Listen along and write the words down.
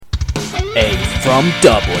A From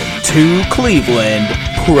Dublin to Cleveland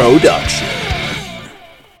production.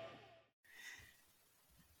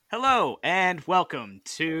 Hello and welcome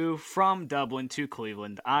to From Dublin to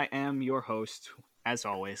Cleveland. I am your host, as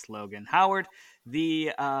always, Logan Howard,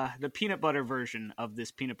 the peanut butter version of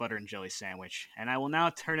this peanut butter and jelly sandwich. And I will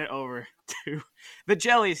now turn it over to the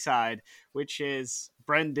jelly side, which is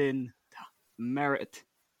Brendan Merritt,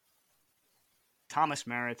 Thomas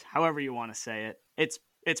Merritt, however you want to say it.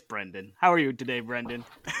 It's Brendan. How are you today, Brendan?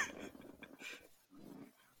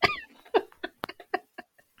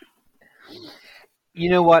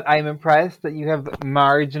 You know what? I'm impressed that you have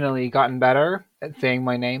marginally gotten better at saying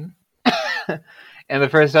my name. In the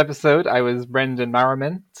first episode, I was Brendan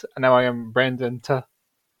Marrament, and now I am Brendan to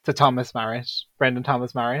Thomas Marriott. Brendan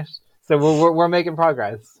Thomas Marriott. So we're making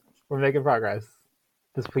progress. We're making progress.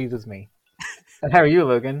 This pleases me. And how are you,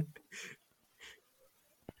 Logan?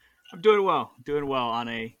 I'm doing well. Doing well on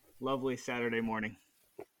a lovely Saturday morning.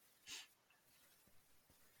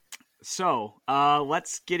 So,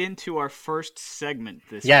 let's get into our first segment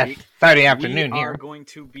this week. Yes, Saturday afternoon We're here. going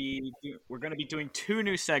to be doing two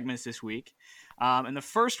new segments this week. And the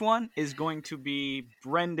first one is going to be a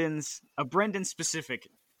Brendan specific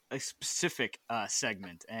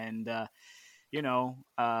segment. And,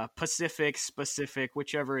 Pacific, specific,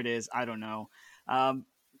 whichever it is, I don't know.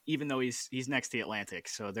 Even though he's next to the Atlantic,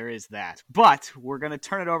 so there is that. But we're going to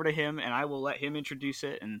turn it over to him, and I will let him introduce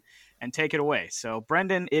it and take it away. So,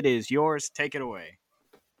 Brendan, it is yours. Take it away.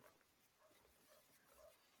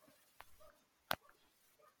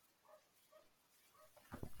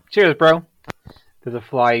 Cheers, bro. There's a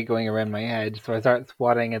fly going around my head, so I start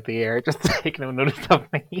swatting at the air just to take no notice of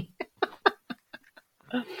me.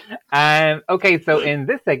 Okay, so in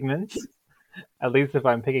this segment, at least if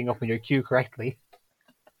I'm picking up on your cue correctly,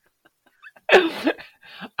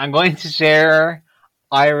 I'm going to share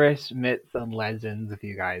Irish myths and legends with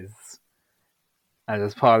you guys. I'm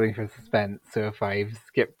just pausing for suspense, so if I've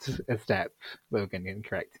skipped a step, Logan can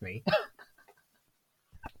correct me.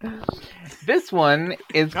 This one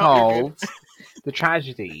is called The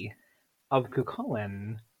Tragedy of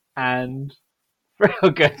Cuchulainn and... Oh,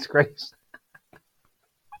 good, great.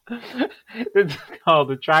 It's called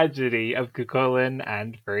The Tragedy of Cuchulainn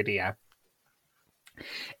and Ferdia.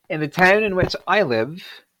 In the town in which I live,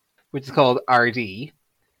 which is called RD,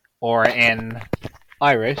 or in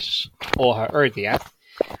Irish, Oha Urdia,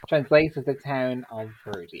 translates as the town of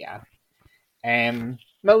Ferdia.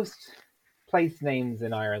 Most place names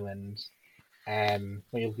in Ireland, when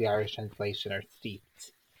you look at the Irish translation, are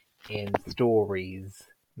steeped in stories,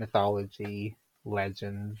 mythology,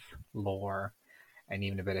 legends, lore, and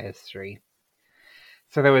even a bit of history.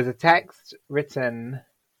 So there was a text written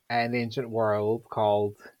in the ancient world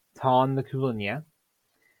called Tán na Cúailnge,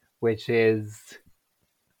 which is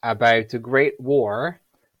about a great war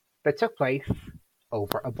that took place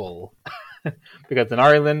over a bull. Because in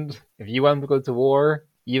Ireland, if you want to go to war,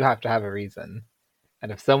 you have to have a reason.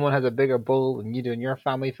 And if someone has a bigger bull than you do in your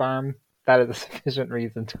family farm, that is a sufficient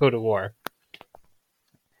reason to go to war.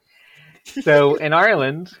 So in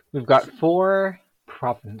Ireland, we've got 4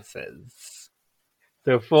 provinces.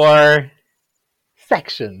 So 4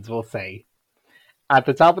 sections, we'll say. At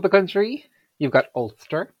the top of the country, you've got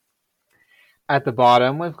Ulster. At the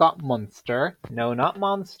bottom, we've got Munster. No, not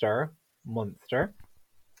Monster. Munster.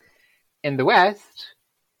 In the west,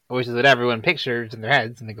 which is what everyone pictures in their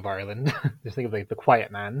heads and think of Ireland, just think of like the quiet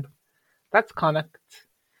man, that's Connacht.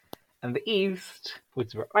 And the east, which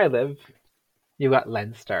is where I live, you've got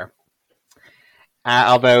Leinster.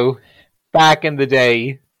 Although, back in the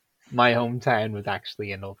day, my hometown was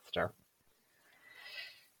actually in Ulster.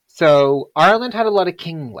 So, Ireland had a lot of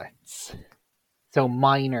kinglets. So,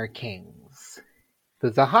 minor kings.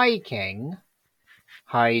 There's a high king.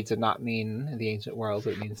 High did not mean in the ancient world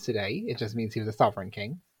what it means today. It just means he was a sovereign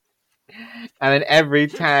king. And then every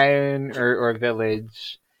town or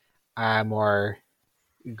village or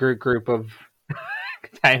group of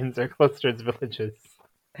towns or clusters of villages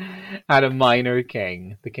had a minor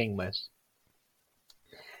king, the kinglet.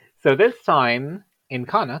 So this time, in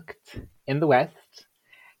Connacht, in the west,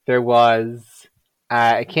 there was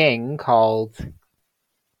a king called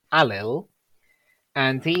Ailill,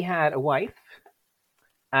 and he had a wife,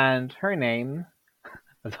 and her name, I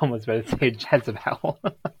was almost about to say Jezebel,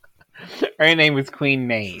 her name was Queen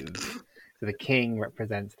Maeve. So the king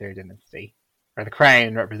represents their dynasty, or the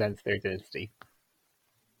crown represents their dynasty.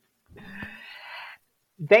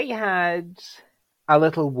 They had a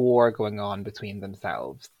little war going on between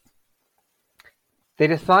themselves. They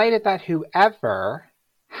decided that whoever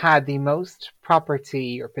had the most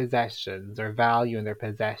property or possessions or value in their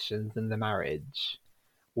possessions in the marriage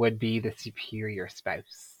would be the superior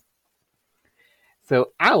spouse.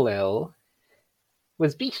 So Alil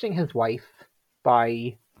was beating his wife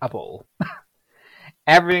by a bull.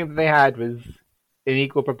 Everything that they had was in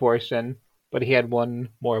equal proportion, but he had one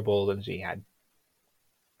more bull than she had.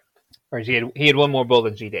 Or he had one more bull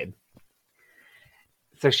than she did.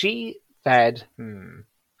 So she said,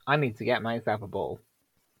 I need to get myself a bull.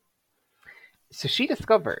 So she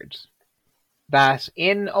discovered that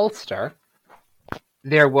in Ulster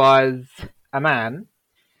there was a man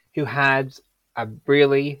who had a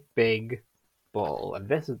really big bull, and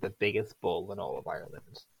this was the biggest bull in all of Ireland.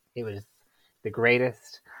 It was the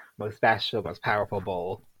greatest, most special, most powerful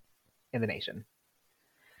bull in the nation.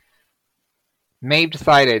 Maeve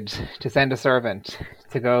decided to send a servant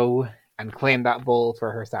to go and claim that bull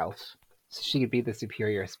for herself, so she could be the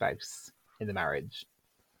superior spouse in the marriage.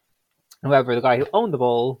 However, the guy who owned the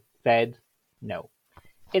bull said, no,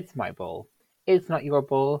 it's my bull. It's not your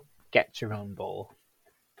bull. Get your own bull.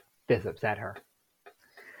 This upset her.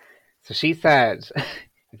 So she said,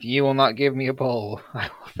 if you will not give me a bull, I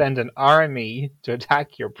will send an army to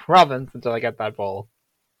attack your province until I get that bull.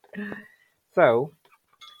 So,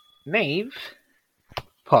 Maeve,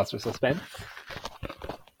 pause for suspense.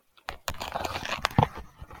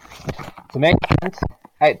 So Maeve went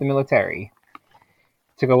out the military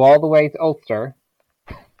to go all the way to Ulster.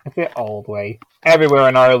 I say all the way. Everywhere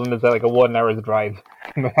in Ireland is like a 1 hour's drive.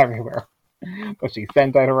 Everywhere. But she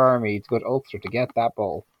sent out her army to go to Ulster to get that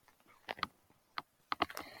bull.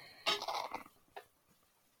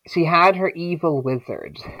 She had her evil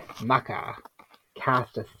wizard, Macha,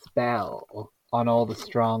 cast a spell on all the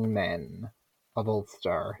strong men of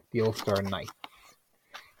Ulster, the Ulster Knights.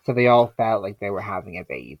 So they all felt like they were having a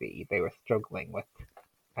baby. They were struggling with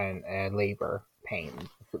labour pains,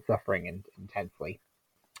 suffering intensely.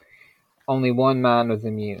 Only one man was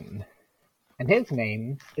immune, and his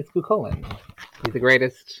name is Cuchulainn. He's the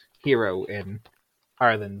greatest hero in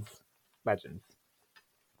Ireland's legends.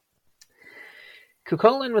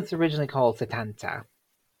 Cuchulainn was originally called Setanta,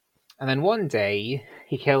 and then one day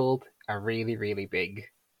he killed a really, really big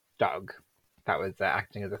dog that was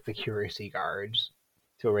acting as a security guard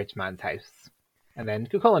to a rich man's house. And then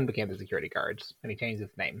Cuchulainn became the security guard, and he changed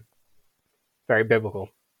his name. Very biblical.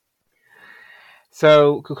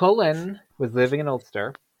 So Cuchulainn was living in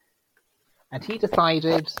Ulster, and he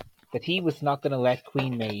decided that he was not going to let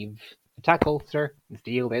Queen Maeve attack Ulster and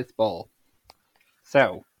steal this bull.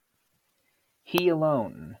 So he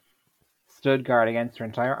alone stood guard against her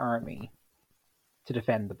entire army to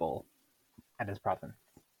defend the bull and his province.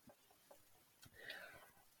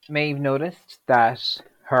 Maeve noticed that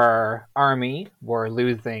her army were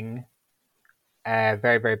losing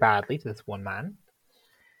very, very badly to this one man.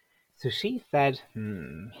 So she said,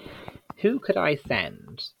 who could I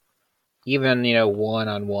send? Even,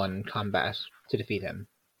 one-on-one combat to defeat him.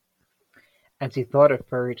 And she thought of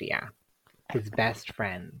Ferdia, his best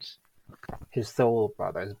friend, his soul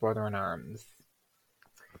brother, his brother-in-arms.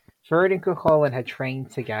 Ferd and Cuchulainn had trained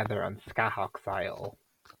together on Scahawk's Isle.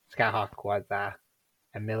 Scahawk was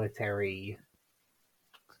a military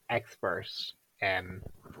expert,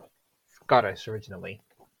 Scottish originally,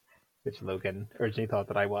 which Logan originally thought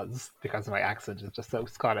that I was, because my accent is just so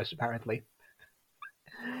Scottish, apparently.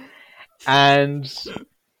 And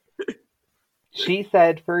she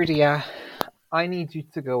said, Ferdia, I need you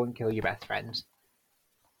to go and kill your best friend.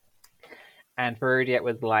 And Ferdia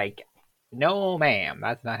was like, no, ma'am,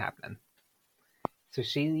 that's not happening. So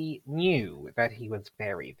she knew that he was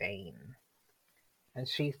very vain. And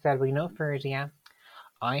she said, well, Ferdia,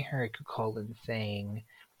 I heard Cuchulainn saying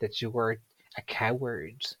that you were a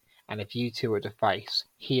coward, and if you two were to fight,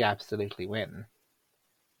 he'd absolutely win.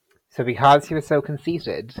 So because he was so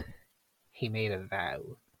conceited, he made a vow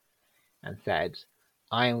and said,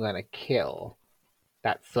 I am going to kill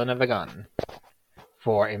that son of a gun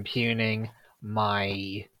for impugning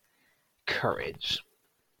my courage.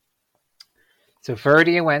 So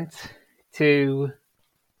Ferdia went to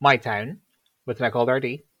my town, what's now called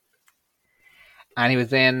Ardee,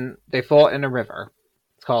 and they fought in a river.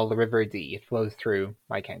 It's called the River Dee. It flows through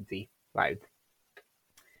my county, Louth.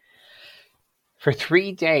 For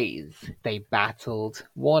 3 days, they battled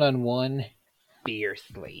one-on-one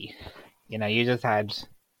fiercely. You just had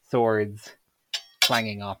swords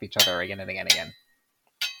clanging off each other again and again and again.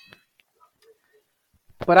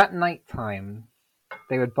 But at night time,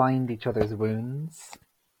 they would bind each other's wounds.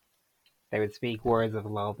 They would speak words of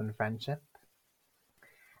love and friendship.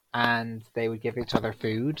 And they would give each other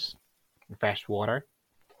food and fresh water,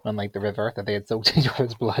 unlike the river that they had soaked each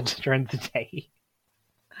other's blood during the day.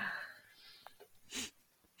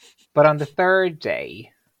 But on the 3rd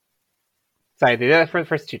day, Sorry, they did it for the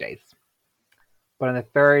first 2 days. But on the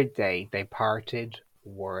third day, they parted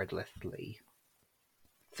wordlessly.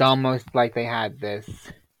 It's almost like they had this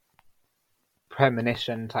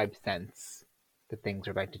premonition type sense that things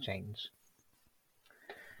were about to change.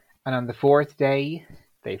 And on the fourth day,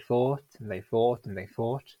 they fought and they fought and they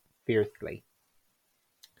fought fiercely.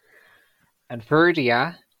 And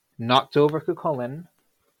Ferdia knocked over Cuchulainn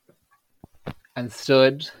and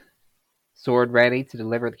stood, sword ready to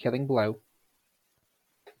deliver the killing blow.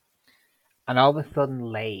 And all of a sudden,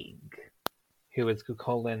 Laig, who was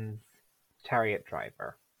Cuchulainn's chariot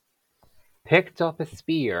driver, picked up a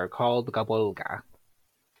spear called Gabulga.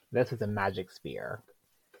 This was a magic spear.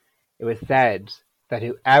 It was said that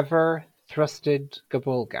whoever thrusted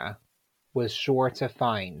Gabulga was sure to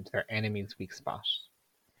find their enemy's weak spot.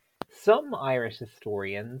 Some Irish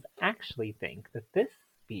historians actually think that this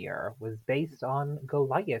spear was based on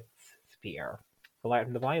Goliath's spear, Goliath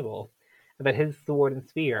from the Bible, and that his sword and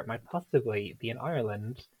spear might possibly be in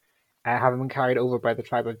Ireland, having been carried over by the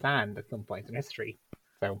tribe of Dan at some point in history.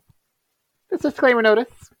 So, this disclaimer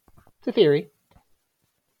notice. It's a theory.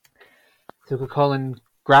 So Cuchulainn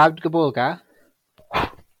grabbed Gabulga,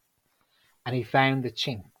 and he found the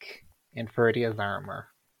chink in Ferdia's armour.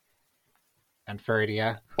 And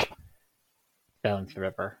Ferdia fell into the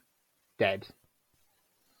river, dead.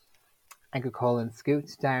 And Cuchulainn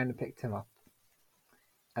scooted down and picked him up,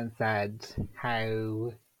 and said,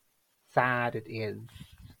 "How sad it is,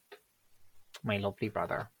 my lovely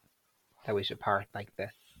brother, that we should part like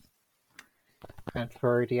this." And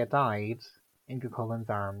Ferdia died in Cuchulainn's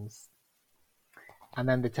arms. And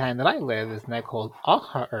then the town that I live is now called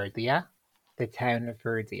Ocha Erdia, the town of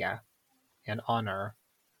Ferdia, in honour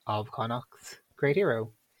of Connacht's great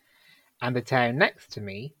hero. And the town next to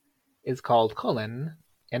me is called Cullen,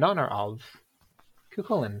 in honour of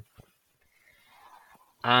Cuchulainn.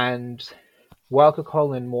 And while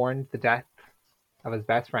Cuchulainn mourned the death of his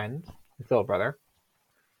best friend, his soul brother,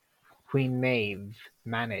 Queen Maeve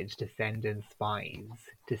managed to send in spies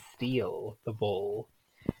to steal the bull,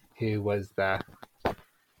 who was the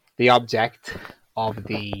object of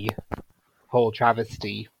the whole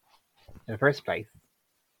travesty in the first place.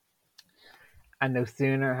 And no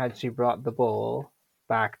sooner had she brought the bull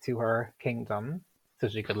back to her kingdom, so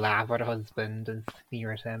she could laugh at her husband and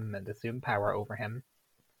sneer at him and assume power over him,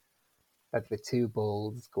 that the two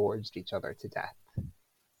bulls gorged each other to death.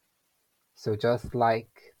 So just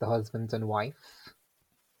like the husband and wife,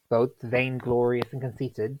 both vainglorious and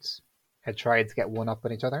conceited, had tried to get one up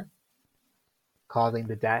on each other, causing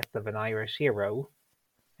the death of an Irish hero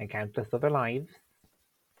and countless other lives,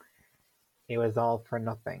 it was all for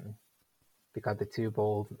nothing, because the two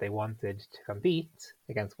bulls that they wanted to compete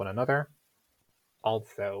against one another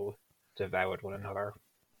also devoured one another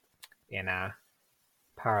in a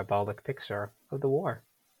parabolic picture of the war.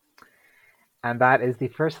 And that is the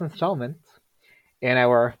first installment in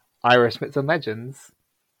our Irish Myths and Legends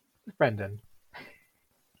with Brendan.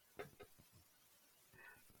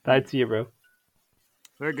 That's you, bro.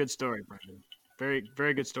 Very good story, Brendan. Very,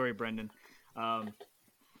 very good story, Brendan.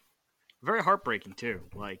 Very heartbreaking too.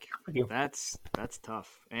 Like that's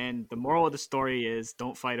tough. And the moral of the story is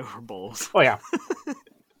don't fight over bulls. Oh yeah.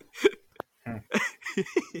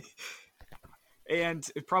 And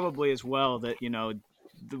it probably as well that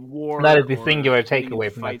the war. That is the singular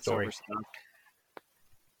takeaway from that story.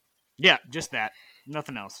 Yeah, just that.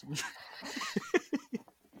 Nothing else.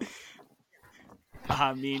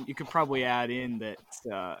 I mean, you could probably add in that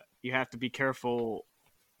you have to be careful.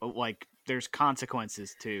 Like, there's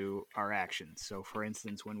consequences to our actions. So, for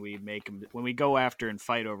instance, when we go after and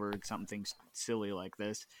fight over something silly like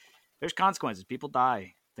this, there's consequences. People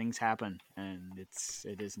die, things happen, and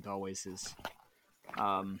it isn't always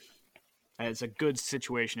as a good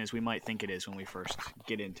situation as we might think it is when we first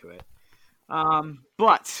get into it.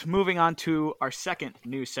 But moving on to our second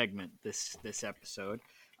new segment this episode,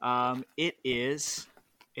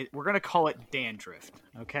 we're gonna call it Dandruff,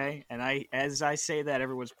 okay? And as I say that,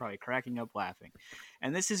 everyone's probably cracking up laughing.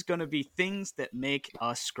 And this is going to be things that make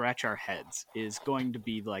us scratch our heads. Is going to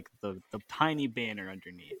be like the tiny banner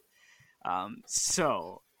underneath.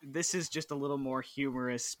 So this is just a little more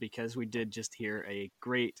humorous because we did just hear a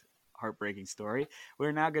great heartbreaking story.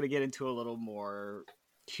 We're now going to get into a little more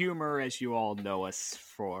humor, as you all know us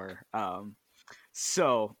for.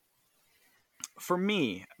 So for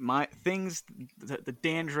me, my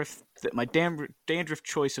dandruff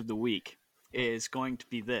choice of the week is going to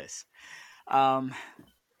be this. Have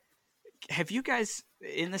you guys,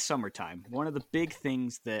 in the summertime, one of the big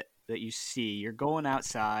things that you see, you're going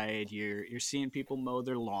outside, you're seeing people mow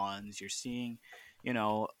their lawns, you're seeing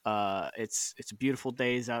It's beautiful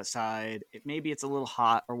days outside. Maybe it's a little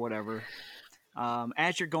hot or whatever.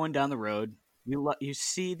 As you're going down the road, you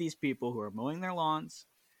see these people who are mowing their lawns.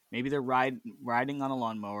 Maybe they're riding on a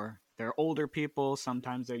lawnmower. They're older people.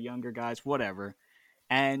 Sometimes they're younger guys. Whatever,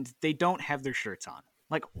 and they don't have their shirts on.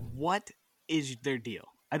 Like, what is their deal?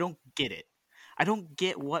 I don't get it. I don't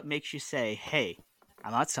get what makes you say, "Hey,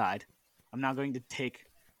 I'm outside. I'm now going to take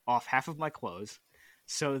off half of my clothes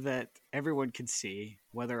so that everyone can see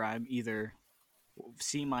whether I'm either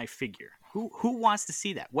see my figure." Who wants to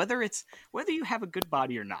see that? Whether you have a good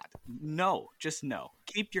body or not. No, just no.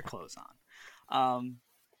 Keep your clothes on.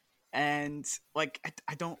 And like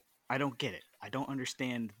I don't get it. I don't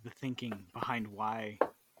understand the thinking behind why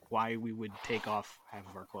we would take off half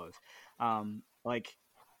of our clothes. Like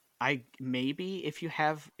I maybe if you're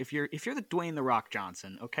the Dwayne the Rock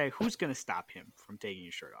Johnson, okay, who's gonna stop him from taking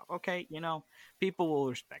his shirt off? Okay, people will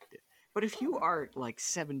respect it. But if you are like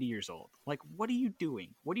 70 years old, like what are you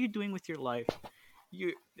doing? What are you doing with your life?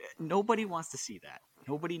 You Nobody wants to see that.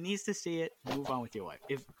 Nobody needs to see it. Move on with your life.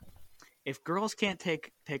 If girls can't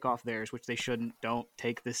take off theirs, which they shouldn't, don't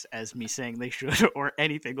take this as me saying they should or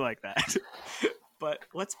anything like that. But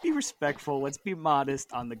let's be respectful. Let's be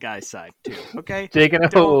modest on the guy's side too. Okay, Digging a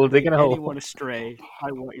hole, digging a hole. Anyone astray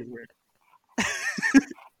by what you're wearing.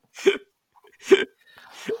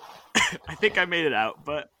 I think I made it out,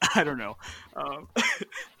 but I don't know.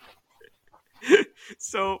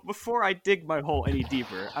 So before I dig my hole any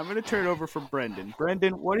deeper, I'm going to turn it over for Brendan.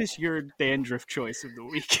 Brendan, what is your dandruff choice of the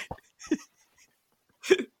week?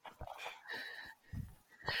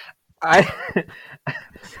 I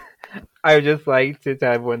would just like to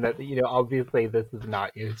tell everyone that, obviously this is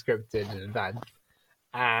not scripted in advance.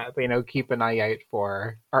 But, keep an eye out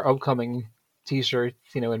for our upcoming t-shirts,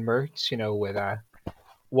 and merch, with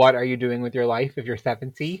what are you doing with your life if you're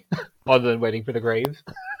 70, other than waiting for the grave.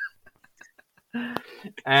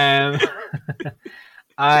 My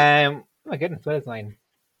goodness, what is mine?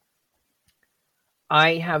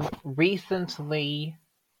 I have recently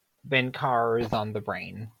been cars on the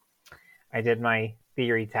brain. I did my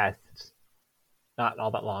theory test not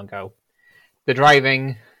all that long ago. The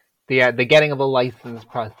driving, the getting of a license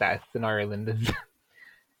process in Ireland is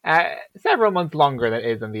several months longer than it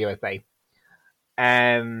is in the USA.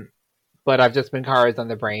 But I've just been cars on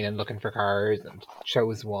the brain and looking for cars and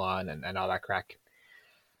chose one and all that crack.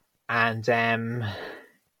 And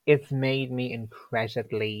it's made me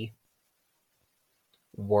incredibly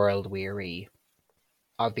world weary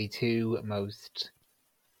of the two most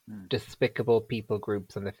despicable people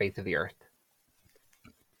groups on the face of the earth: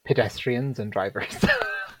 pedestrians and drivers.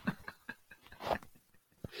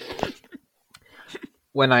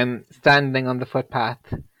 When I'm standing on the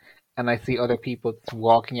footpath and I see other people just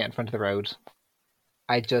walking out in front of the road,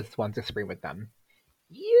 I just want to scream at them,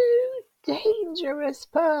 "You dangerous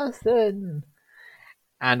person!"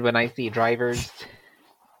 And when I see drivers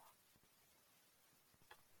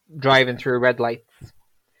driving through red lights,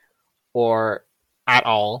 or at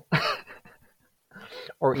all,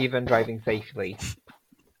 or even driving safely,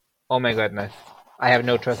 oh my goodness, I have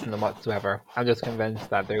no trust in them whatsoever. I'm just convinced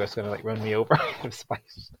that they're just going to run me over out of spite.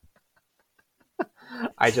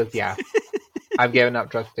 I've given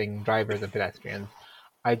up trusting drivers and pedestrians.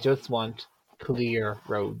 I just want clear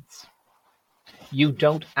roads. You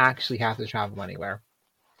don't actually have to travel anywhere.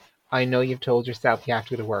 I know you've told yourself you have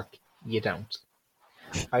to go to work. You don't.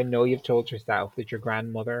 I know you've told yourself that your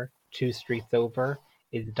grandmother 2 streets over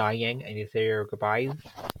is dying and you say your goodbyes.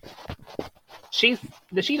 She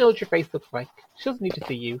knows what your face looks like. She doesn't need to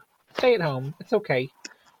see you. Stay at home. It's okay.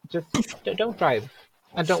 Just don't drive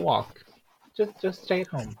and don't walk. Just stay at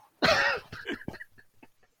home.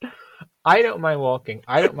 I don't mind walking.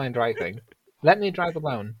 I don't mind driving. Let me drive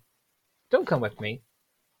alone. Don't come with me.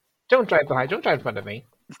 Don't drive behind. Don't drive in front of me.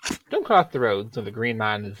 Don't cross the road so the green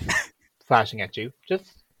man is flashing at you.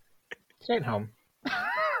 Just stay at home.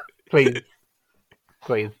 Please.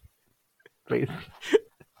 Please. Please.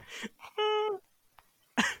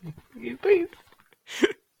 Please.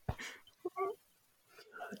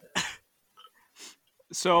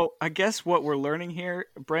 So I guess what we're learning here,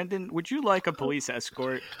 Brendan, would you like a police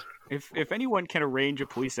escort? If anyone can arrange a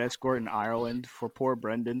police escort in Ireland for poor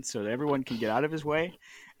Brendan so that everyone can get out of his way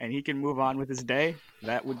and he can move on with his day,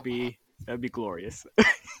 that'd be glorious.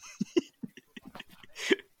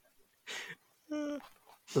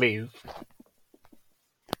 Please.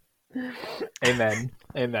 Amen.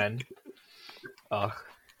 Amen. Ugh.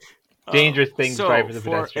 Dangerous things, so drivers and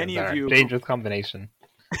for pedestrians any of are. you Dangerous combination.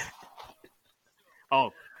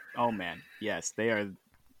 Oh man, yes, they are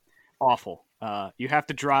awful. You have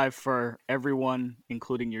to drive for everyone,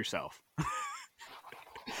 including yourself.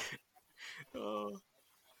 Uh,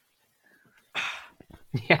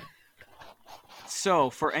 Yeah. so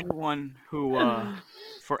for anyone who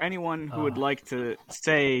would Oh, like to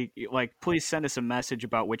say, like, please send us a message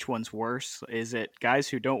about which one's worse. Is it guys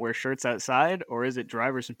who don't wear shirts outside, or is it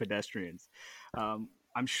drivers and pedestrians?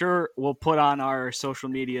 I'm sure we'll put on our social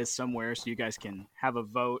media somewhere so you guys can have a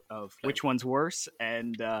vote of which one's worse,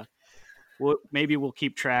 and we'll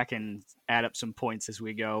keep track and add up some points as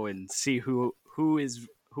we go and see who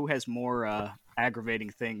has more aggravating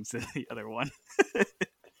things than the other one.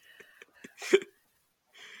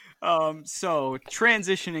 So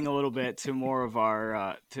transitioning a little bit to more of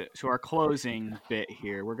our to our closing bit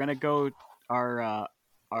here, we're gonna go our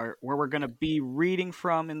where we're gonna be reading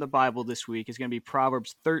from in the Bible this week is gonna be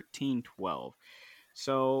Proverbs 13:12.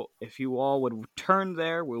 So if you all would turn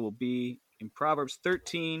there, we will be in Proverbs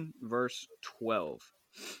 13 verse 12.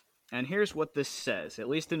 And here's what this says, at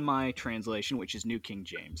least in my translation, which is New King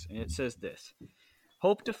James, and it says this: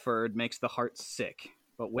 Hope deferred makes the heart sick,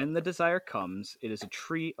 but when the desire comes, it is a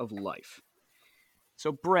tree of life.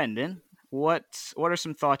 So, Brendan, what are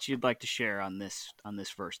some thoughts you'd like to share on this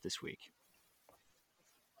verse this week?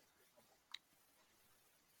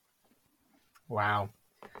 wow.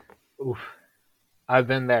 Oof. I've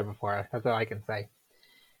been there before. That's all I can say.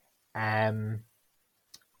 Um,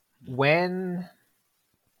 when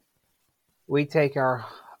we take our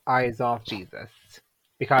eyes off Jesus,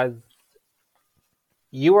 because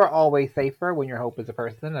you are always safer when your hope is a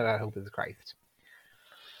person and that hope is Christ.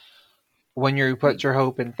 When you put your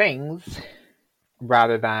hope in things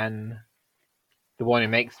rather than the one who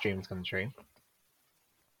makes dreams come true,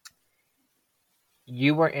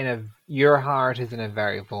 your heart is in a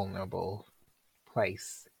very vulnerable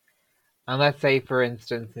place. And let's say, for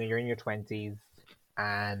instance, you're in your 20s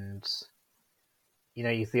and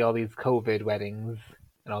you see all these COVID weddings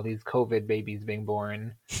and all these COVID babies being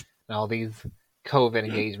born and all these COVID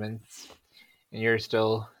engagements, and you're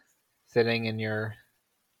still sitting in your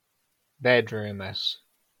bedroom at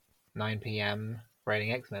 9 p.m.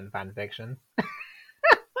 writing X-Men fanfiction.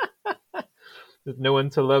 There's no one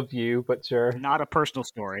to love you but your Not a personal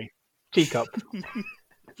story. teacup.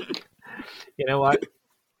 You know what?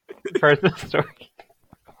 Personal story.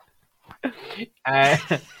 Uh,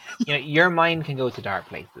 your mind can go to dark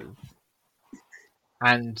places,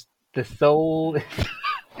 and the soul.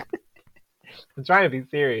 I'm trying to be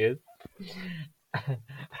serious.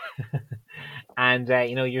 And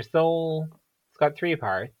your soul. It's got three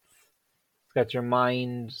parts. It's got your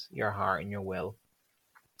mind, your heart, and your will.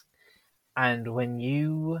 And when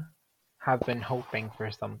you have been hoping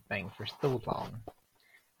for something for so long,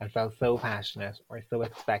 and felt so passionate or so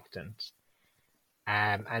expectant,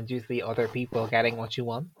 and you see other people getting what you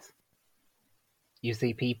want, you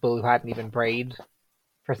see people who hadn't even prayed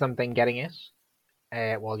for something getting it,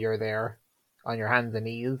 while you're there on your hands and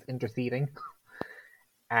knees interceding.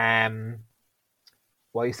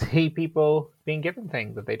 While you see people being given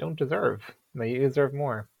things that they don't deserve, they deserve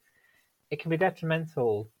more. It can be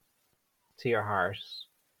detrimental to your heart.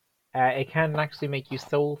 It can actually make you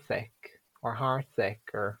soul sick, or heart sick,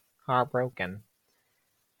 or heartbroken.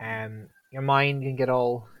 Your mind can get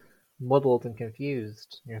all muddled and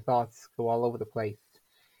confused. Your thoughts go all over the place.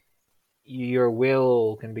 Your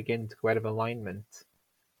will can begin to go out of alignment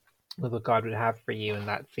with what God would have for you in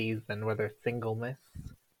that season, whether it's singleness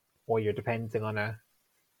or you're depending on a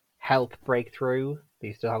health breakthrough that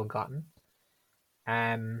you still haven't gotten.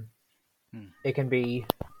 It can be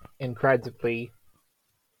incredibly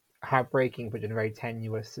heartbreaking, but in a very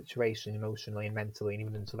tenuous situation emotionally and mentally and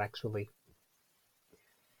even intellectually.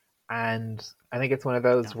 And I think it's one of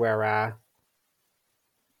those where,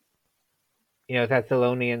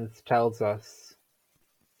 Thessalonians tells us,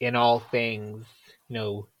 in all things,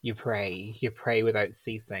 you pray without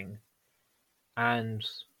ceasing. And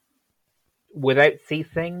without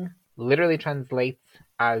ceasing literally translates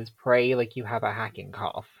as pray like you have a hacking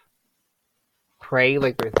cough. Pray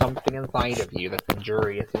like there's something inside of you that's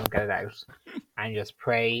injurious, you don't get it out. And just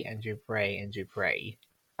pray and you pray and you pray.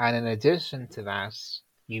 And in addition to that,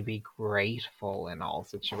 you be grateful in all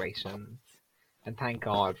situations and thank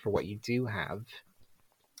God for what you do have.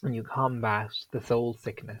 And you combat the soul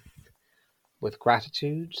sickness with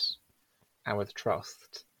gratitude and with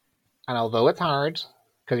trust. And although it's hard,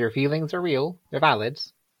 because your feelings are real, they're valid,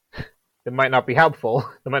 they might not be helpful,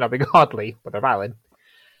 they might not be godly, but they're valid.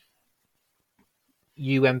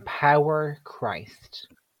 You empower Christ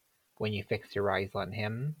when you fix your eyes on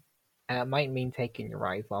him, and it might mean taking your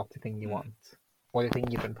eyes off the thing you want, or the thing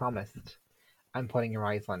you've been promised, and putting your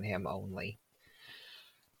eyes on him only.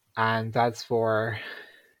 And as for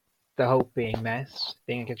the hope being met,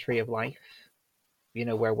 being a tree of life,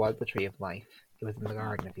 Where was the tree of life? It was in the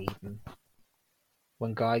Garden of Eden.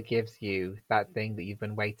 When God gives you that thing that you've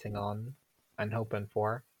been waiting on and hoping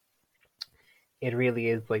for, it really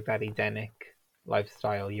is like that Edenic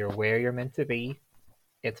lifestyle. You're where you're meant to be.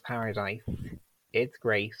 It's paradise. It's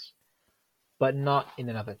great, but not in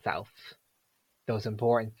and of itself. The most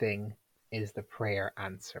important thing is the prayer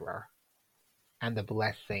answerer and the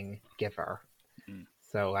blessing giver. Mm.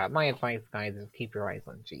 So my advice, guys, is keep your eyes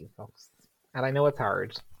on Jesus. And I know it's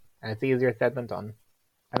hard, and it's easier said than done.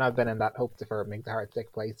 And I've been in that hope deferred makes a heart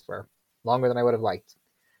sick place for longer than I would have liked.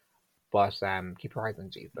 But keep your eyes on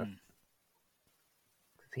Jesus. Mm.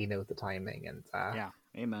 Because he knows the timing, and Yeah,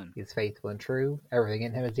 amen. he's faithful and true. Everything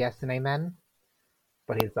in him is yes and amen.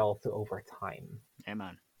 But he's also over time.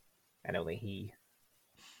 Amen. And only he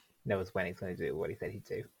knows when he's going to do what he said he'd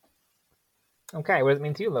do. Okay, what does it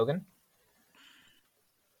mean to you, Logan?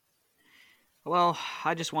 Well,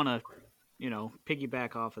 I just want to,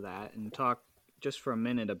 piggyback off of that and talk just for a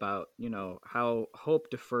minute about, how hope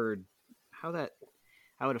deferred, how it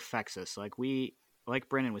affects us. Like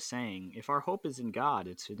Brennan was saying, if our hope is in God,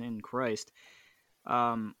 it's in Christ,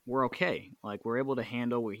 we're okay. Like, we're able to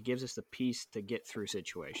handle, he gives us the peace to get through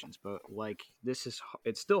situations. But like, it's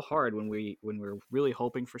still hard when we're really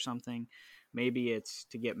hoping for something. Maybe it's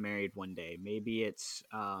to get married one day. Maybe it's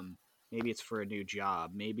for a new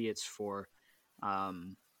job. Maybe it's for,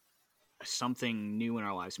 something new in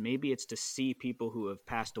our lives. Maybe it's to see people who have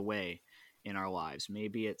passed away in our lives.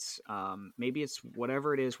 Maybe it's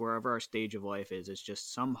whatever it is, wherever our stage of life is. It's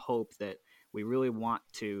just some hope that we really want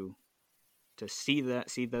to see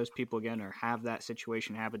those people again, or have that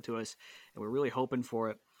situation happen to us, and we're really hoping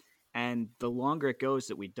for it. And the longer it goes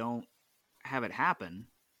that we don't have it happen,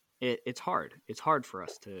 it's hard. It's hard for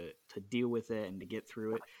us to deal with it and to get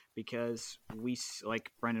through it, because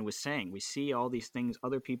like Brendan was saying, we see all these things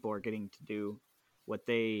other people are getting to do what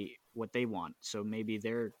they want. So maybe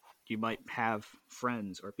you might have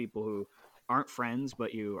friends or people who aren't friends,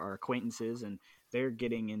 but you are acquaintances, and they're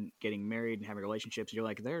getting married and having relationships. You're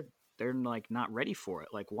like, they're like not ready for it.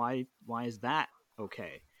 Like, why is that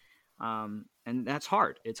okay? And that's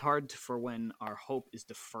hard. It's hard for when our hope is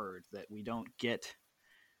deferred, that we don't get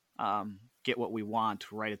what we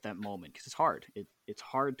want right at that moment, because it's hard. It's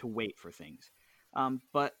hard to wait for things.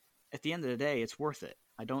 But at the end of the day, it's worth it.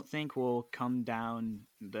 I don't think we'll come down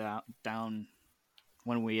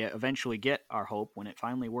when we eventually get our hope, when it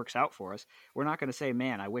finally works out for us. We're not going to say,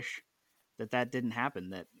 man, I wish that didn't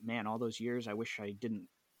happen. That, man, all those years, I wish I didn't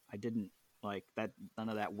like that. None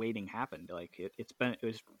of that waiting happened. Like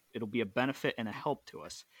it'll be a benefit and a help to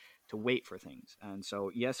us to wait for things. And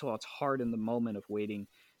so, yes, while it's hard in the moment of waiting,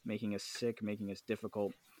 making us sick, making us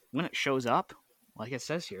difficult, when it shows up, like it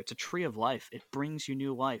says here, it's a tree of life. It brings you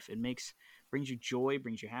new life. It brings you joy,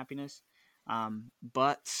 brings you happiness.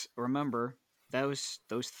 But remember, those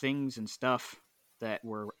things and stuff that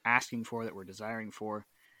we're asking for, that we're desiring for,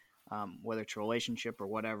 whether it's a relationship or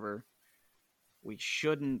whatever, we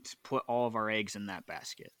shouldn't put all of our eggs in that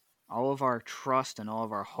basket. All of our trust and all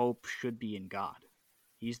of our hope should be in God.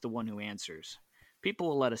 He's the one who answers. People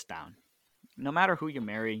will let us down. No matter who you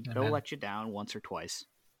marry, Amen. they'll let you down once or twice,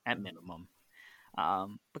 at minimum.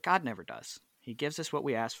 But God never does. He gives us what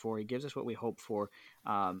we ask for. He gives us what we hope for.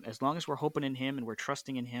 As long as we're hoping in Him and we're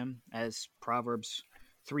trusting in Him, as Proverbs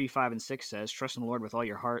 3, 5, and 6 says, trust in the Lord with all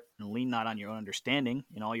your heart and lean not on your own understanding.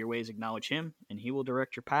 In all your ways acknowledge Him, and He will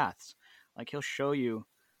direct your paths. Like, He'll show you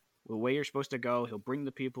the way you're supposed to go. He'll bring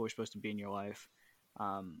the people who are supposed to be in your life.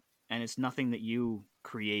 And it's nothing that you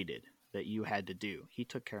created, that you had to do. He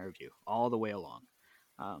took care of you all the way along.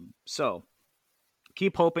 So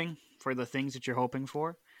keep hoping for the things that you're hoping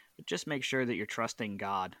for, but just make sure that you're trusting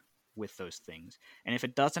God with those things. And if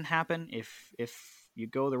it doesn't happen, if you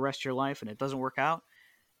go the rest of your life and it doesn't work out,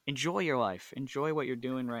 enjoy your life. Enjoy what you're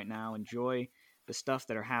doing right now. Enjoy the stuff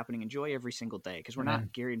that are happening. Enjoy every single day, because we're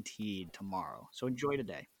not guaranteed tomorrow. So enjoy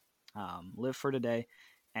today. Live for today,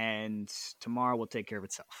 and tomorrow will take care of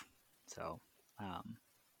itself. So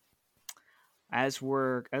as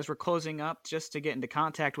we're closing up, just to get into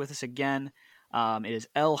contact with us again, it is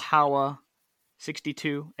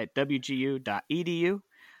lhowa62@wgu.edu.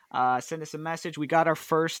 Send us a message. We got our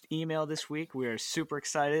first email this week. We are super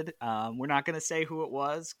excited. We're not going to say who it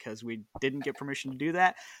was because we didn't get permission to do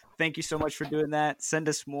that. Thank you so much for doing that. Send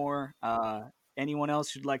us more. Anyone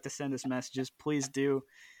else who'd like to send us messages, please do.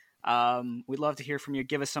 We'd love to hear from you.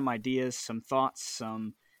 Give us some ideas, some thoughts,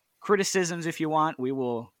 some criticisms if you want.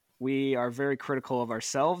 We are very critical of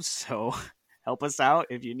ourselves, so help us out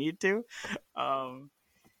if you need to.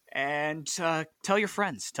 And tell your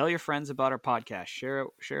friends about our podcast. Share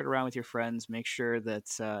it around with your friends. Make sure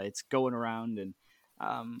that it's going around, and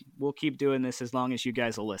we'll keep doing this as long as you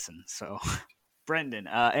guys will listen. So, Brendan,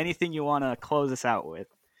 anything you want to close us out with?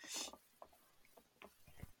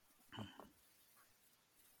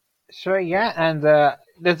 Sure, yeah, and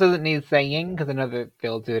this doesn't need saying because I know that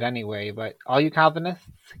they'll do it anyway, but all you Calvinists,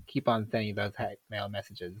 keep on sending those mail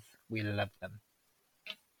messages. We love them.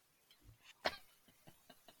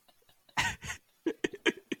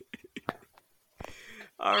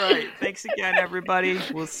 All right. Thanks again, everybody.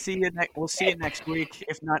 We'll see you. We'll see you next week,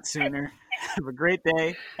 if not sooner. Have a great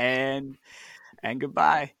day, and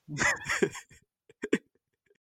goodbye.